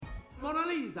Mona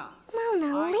Lisa.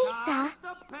 Mona Lisa?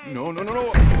 No.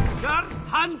 Just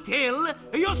until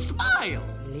you smile.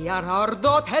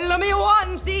 Leonardo, tell me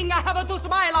one thing I have to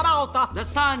smile about. The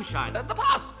sunshine, the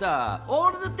pasta,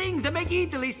 all the things that make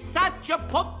Italy such a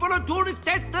popular tourist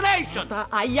destination.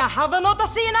 I have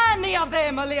not seen any of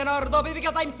them, Leonardo,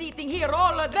 because I'm sitting here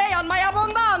all day on my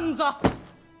abbondanza.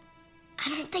 I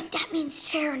don't think that means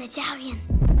chair in Italian.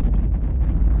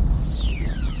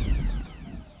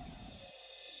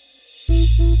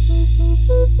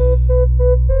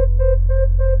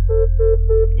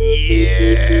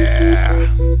 Yeah.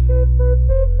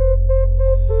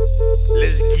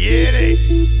 Let's get it.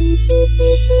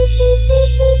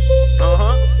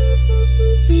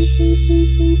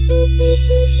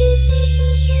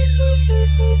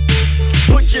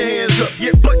 Put your hands up,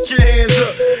 yeah, put your hands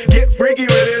up. Get freaky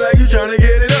with it like you tryna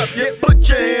get it up. Yeah, put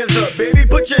your hands up, baby,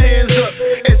 put your hands up.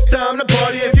 It's time to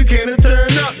party if you came to turn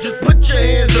up. Just put your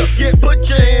hands up, yeah, put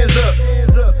your hands up.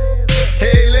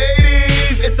 Hey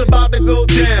ladies, it's about to go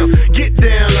down. Get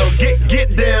down low,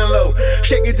 get down low.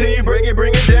 Shake it till you break it,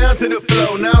 bring it down to the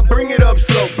flow. Now bring it up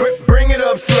slow, bring it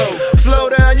up slow. Slow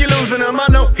down, you're losing them, I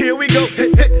know. Here we go,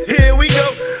 here we go.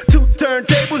 2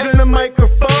 turntables and a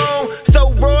microphone.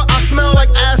 So raw, I smell like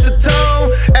acetone.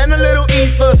 And a little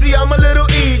ether, see I'm a little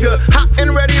eager. Hot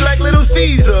and ready like Little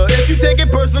Caesar. If you take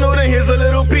it personal, then here's a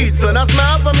little pizza. Now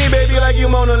smile for me, baby, like you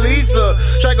Mona Lisa.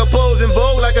 Strike a pose in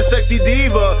Vogue like a sexy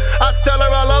diva. I tell her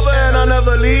I love her and I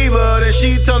never leave her. Then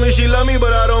she tell me she love me,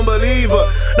 but I don't believe her.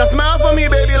 Now smile for me,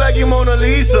 baby, like you Mona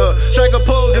Lisa. Strike a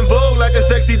pose in Vogue like a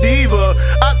sexy diva.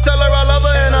 I tell her I love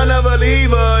her and I never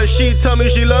leave her. She tell me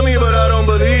she love me, but I don't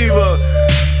believe her.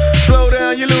 Slow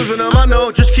down, you're losing them, I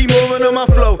know. Just keep moving on my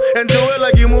flow and do it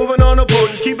like you moving on the pole.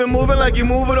 Just keep it moving like you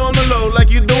move it on the low. Like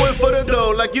you do it for the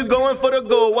dough, like you going for the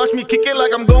goal. Watch me kick it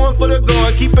like I'm going for the goal.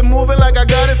 I keep it moving like I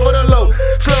got it for the low.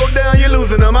 Slow down, you're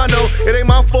losing them, I know. It ain't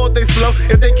my fault they slow.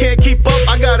 If they can't keep up,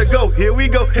 I gotta go. Here we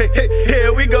go,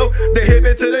 here we go. The hip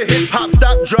it to the hip hop,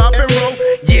 stop, drop and roll.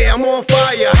 Yeah, I'm on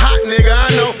fire, hot nigga, I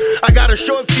know. I got a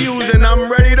short fuse and I'm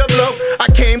ready to blow. I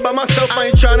came by myself, I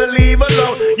ain't tryna leave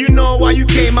alone. You know why you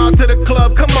came out to the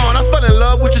club, come on. I fell in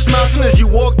love with your smile soon as you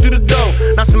walk through the door.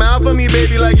 Now smile for me,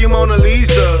 baby, like you Mona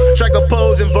Lisa. Strike a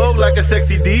pose in Vogue like a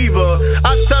sexy diva.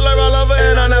 I tell her I love her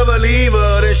and I never leave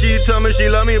her. Then she tell me she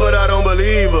love me, but I don't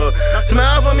believe her.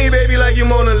 Smile for me, baby, like you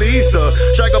Mona Lisa.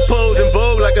 Strike a pose in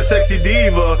Vogue like a sexy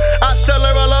diva. I tell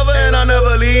her I love her and I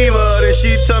never leave her. Then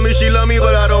she tell me she love me,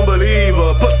 but I don't believe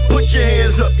her. Put your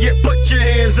hands up, yeah, put your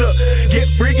hands up. Get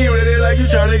freaky with it like you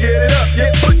tryna get it up.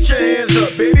 Yeah, put your hands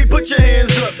up, baby, put your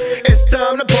hands up. It's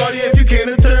time to party if you came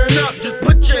to turn up. Just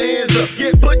put your hands up,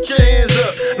 yeah, put your hands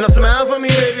up. Now smile for me,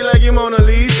 baby, like you Mona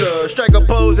Lisa. Strike a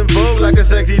pose in Vogue like a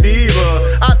sexy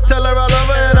diva. I tell her I love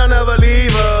her and I never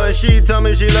leave her. And she tell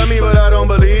me she love me, but I don't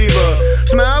believe her.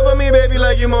 Smile for me, baby,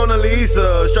 like you Mona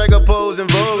Lisa. Strike a pose in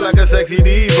Vogue like a sexy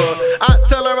diva. I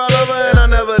tell her I love her and I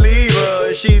never leave her.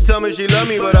 And she tell me she love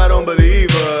me, but I don't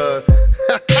believe her.